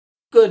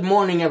Good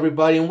morning,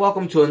 everybody, and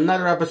welcome to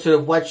another episode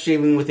of Wet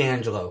Shaving with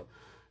Angelo.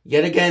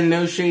 Yet again,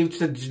 not a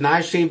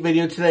shave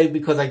video today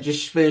because I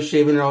just finished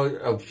shaving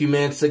a few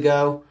minutes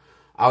ago.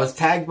 I was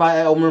tagged by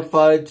Elmer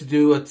Fudd to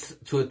do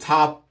a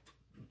top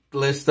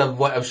list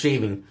of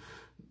shaving.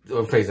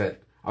 Or phrase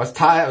that. I was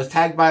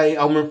tagged by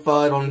Elmer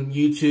Fudd on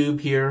YouTube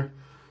here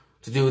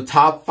to do a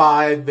top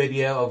 5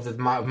 video of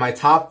my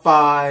top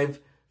 5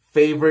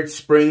 favorite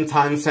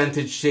springtime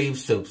scented shave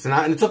soaps,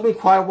 and it took me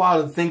quite a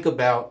while to think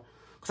about.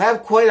 Because I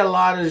have quite a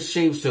lot of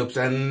shave soaps,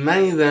 and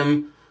many of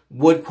them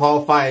would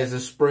qualify as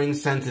a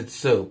spring-scented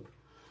soap.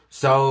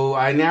 So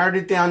I narrowed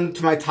it down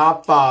to my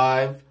top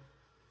 5,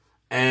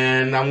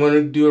 and I'm going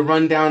to do a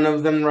rundown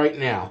of them right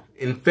now.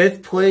 In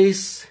 5th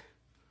place,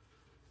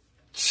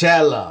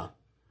 Cella.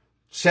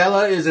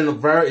 Cella as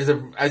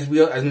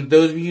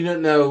those of you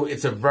don't know,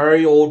 it's a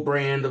very old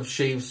brand of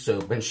shave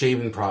soap and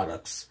shaving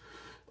products,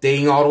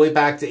 dating all the way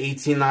back to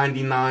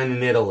 1899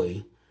 in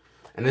Italy.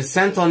 And the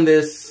scent on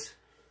this,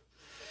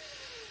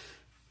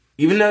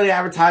 even though they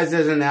advertise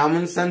it as an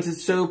almond-scented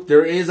soap,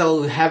 there is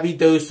a heavy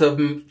dose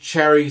of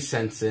cherry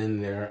scents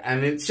in there,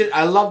 and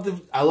I love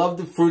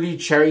the fruity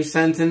cherry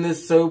scent in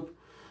this soap.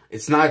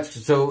 It's not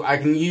so I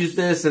can use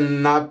this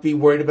and not be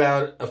worried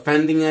about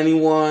offending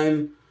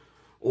anyone,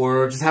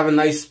 or just have a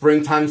nice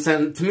springtime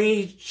scent. To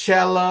me,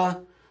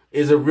 Cella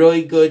is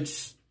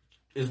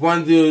one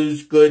of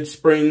those good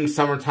spring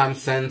summertime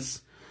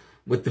scents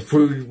with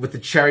the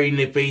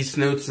cherry base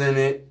notes in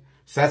it.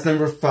 So that's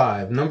number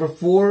 5. Number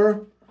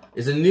 4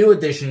 is a new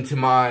addition to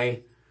my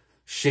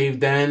shave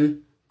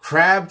den,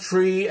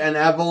 Crabtree and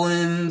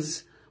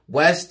Evelyn's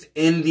West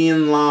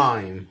Indian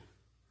Lime.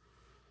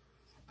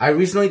 I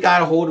recently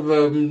got a hold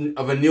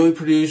of a newly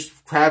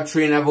produced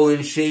Crabtree and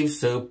Evelyn shave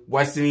soap,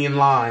 West Indian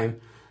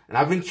Lime, and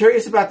I've been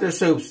curious about their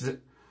soaps.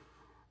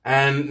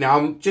 And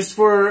now, just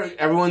for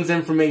everyone's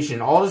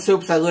information, all the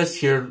soaps I list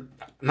here,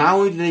 not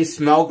only do they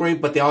smell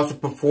great, but they also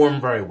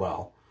perform very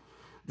well.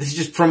 This is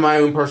just from my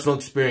own personal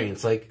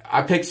experience. Like,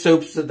 I picked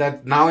soaps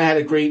that not only had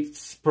a great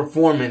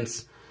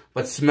performance,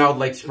 but smelled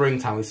like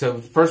springtime. So,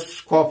 the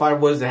first qualifier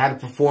was they had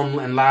to perform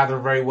and lather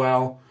very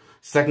well.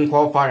 Second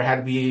qualifier had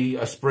to be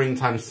a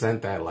springtime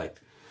scent that I liked.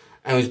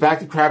 And it was back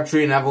to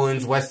Crabtree and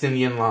Evelyn's West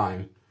Indian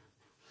Lime.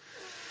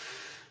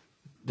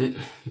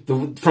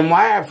 From what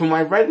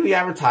I read in the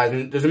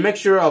advertisement, there's a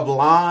mixture of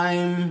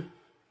lime,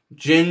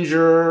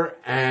 ginger,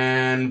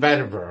 and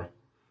vetiver.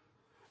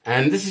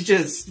 And this is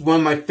just one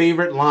of my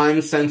favorite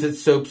lime-scented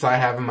soaps I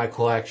have in my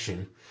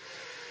collection.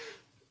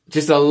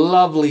 Just a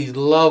lovely,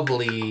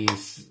 lovely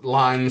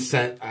lime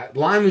scent.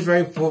 Lime is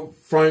very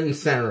front and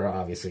center,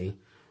 obviously.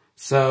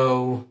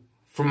 So,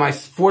 for my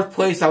 4th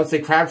place, I would say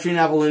Crabtree and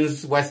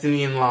Evelyn's West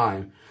Indian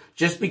Lime.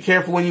 Just be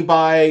careful when you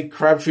buy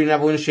Crabtree and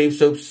Evelyn shave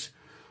soaps.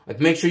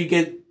 Like, make sure you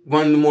get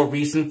one of the more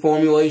recent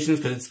formulations,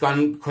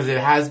 because it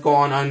has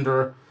gone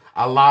under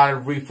a lot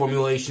of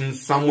reformulations.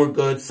 Some were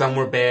good, some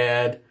were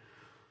bad.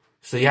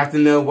 So you have to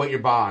know what you're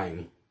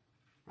buying.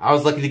 I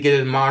was lucky to get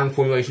a modern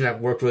formulation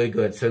that worked really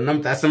good. So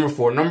that's number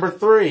 4. Number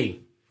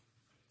 3,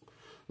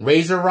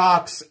 Razor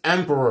Rock's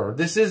Emperor.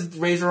 This is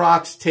Razor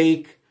Rock's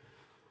take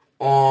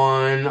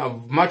on a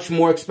much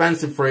more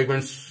expensive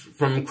fragrance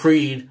from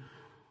Creed.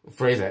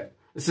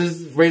 This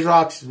is Razor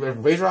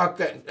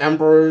Rock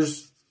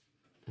Emperor's.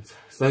 So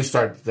let me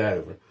start that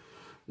over.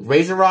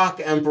 Razor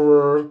Rock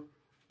Emperor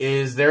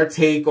is their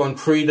take on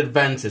Creed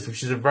Adventus,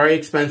 which is a very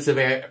expensive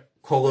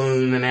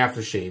cologne and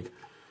aftershave.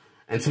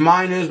 And to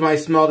my nose, when I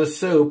smell this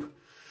soap,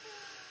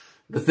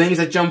 the things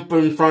that jump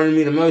in front of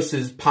me the most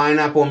is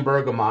pineapple and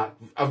bergamot.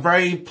 A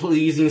very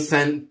pleasing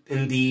scent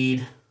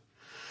indeed.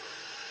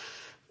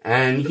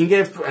 And you can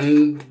get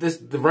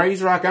the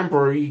Razor Rock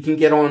Emperor you can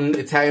get on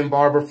Italian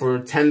Barber for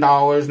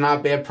 $10. Not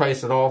a bad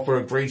price at all for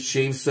a great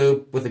shave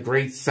soap with a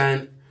great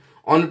scent.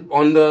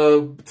 On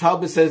the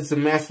tub it says it's a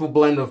masterful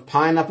blend of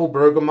pineapple,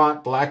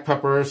 bergamot, black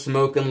pepper,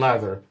 smoke, and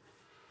leather.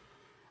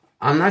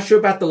 I'm not sure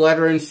about the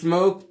leather and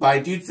smoke, but I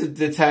do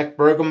detect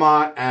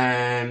bergamot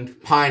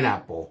and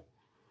pineapple.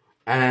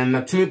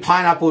 And to me,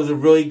 pineapple is a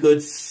really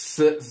good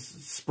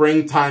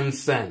springtime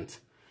scent.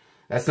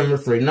 That's number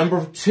 3.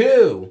 Number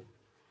 2.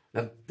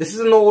 Now, this is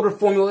an older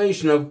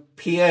formulation of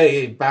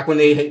PA, back when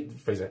they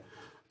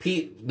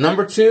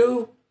number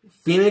 2,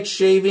 Phoenix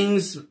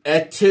Shavings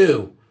at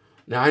 2.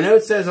 Now, I know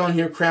it says on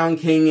here Crown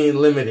King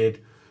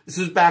Limited. This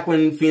was back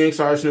when Phoenix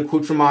Arts and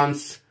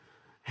Accoutrements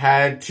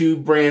had 2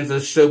 brands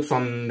of soaps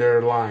on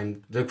their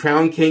line. The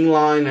Crown King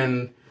line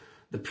and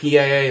the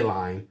PAA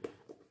line.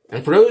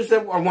 And for those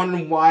that are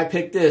wondering why I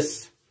picked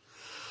this,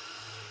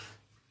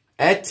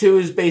 Et 2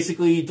 is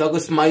basically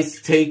Douglas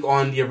Mike's take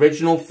on the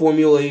original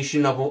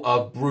formulation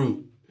of Brut.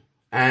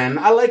 And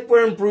I like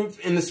wearing Brut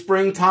in the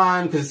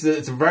springtime because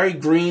it's a very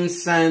green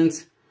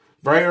scent,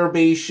 very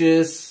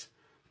herbaceous,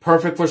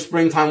 perfect for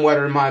springtime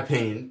weather in my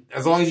opinion.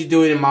 As long as you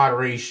do it in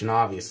moderation,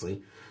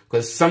 obviously.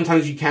 Because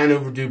sometimes you can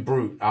overdo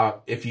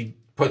Brut if you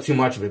put too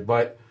much of it.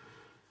 But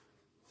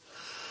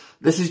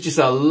this is just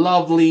a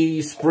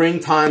lovely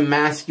springtime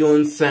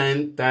masculine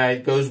scent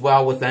that goes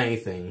well with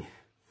anything.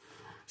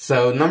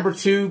 So number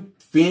 2,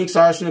 Phoenix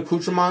Arts and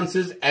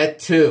Accoutrements et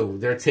 2,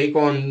 their take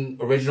on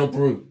Original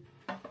Brute.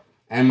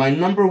 And my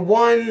number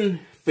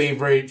one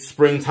favorite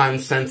springtime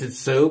scented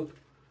soap,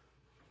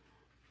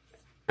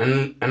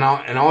 and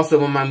also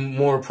one of my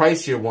more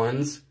pricier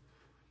ones,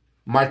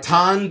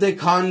 Martin de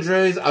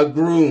Condres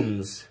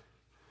Agrumes.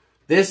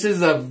 This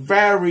is a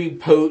very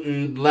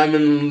potent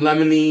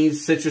lemony,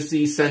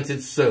 citrusy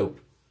scented soap.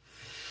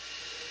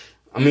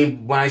 I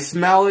mean, when I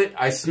smell it,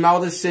 I smell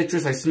the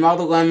citrus, I smell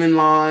the lemon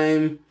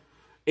lime.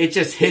 It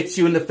just hits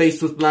you in the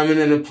face with lemon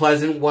in a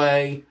pleasant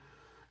way.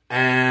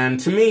 And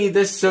to me,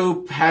 this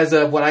soap has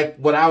a what I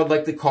would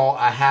like to call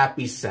a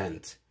happy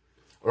scent,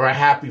 or a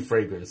happy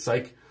fragrance.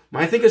 Like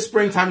when I think of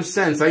springtime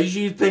scents, I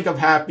usually think of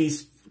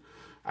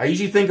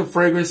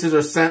fragrances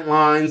or scent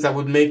lines that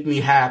would make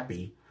me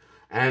happy.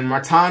 And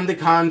Martin de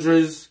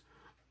Condres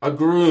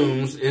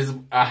Agrumes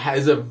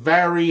has a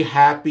very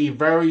happy,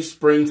 very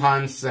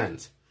springtime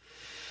scent.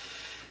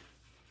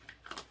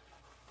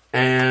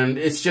 And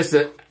it's just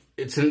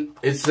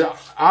it's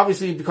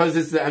obviously because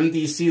it's the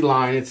MDC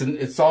line, it's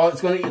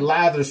going to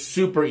lather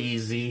super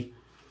easy.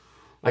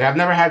 Like I've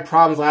never had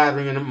problems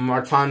lathering in a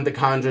Martin de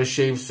Condres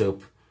shave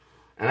soap.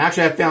 And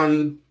actually I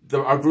found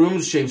the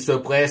Agrumes shave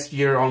soap last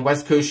year on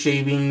West Coast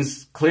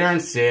Shavings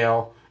clearance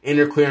sale in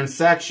their clearance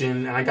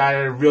section, and I got it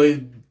at a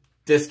really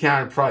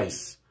discounted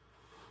price.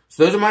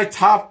 So those are my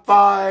top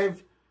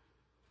 5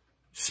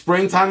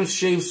 springtime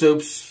shave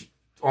soaps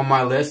on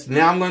my list.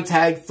 Now I'm going to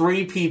tag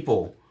 3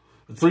 people.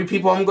 The 3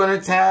 people I'm going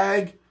to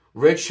tag: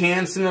 Rich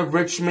Hansen of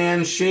Rich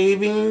Man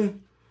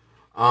Shaving,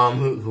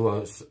 who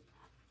else?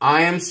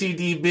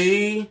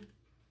 IMCDB,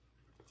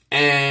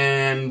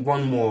 and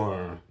one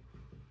more.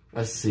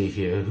 Let's see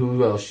here.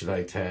 Who else should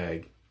I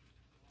tag?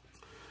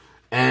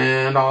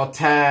 And I'll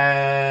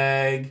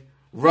tag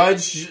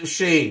Rudge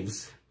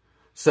Shaves.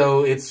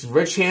 So it's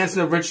Rich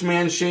Hansen of Rich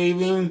Man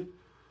Shaving,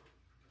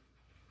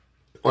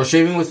 or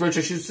Shaving with Rich,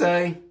 I should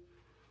say.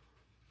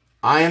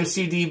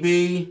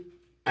 IMCDB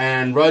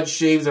and Rudge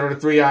Shaves are the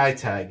 3 I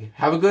tag.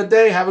 Have a good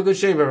day. Have a good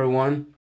shave, everyone.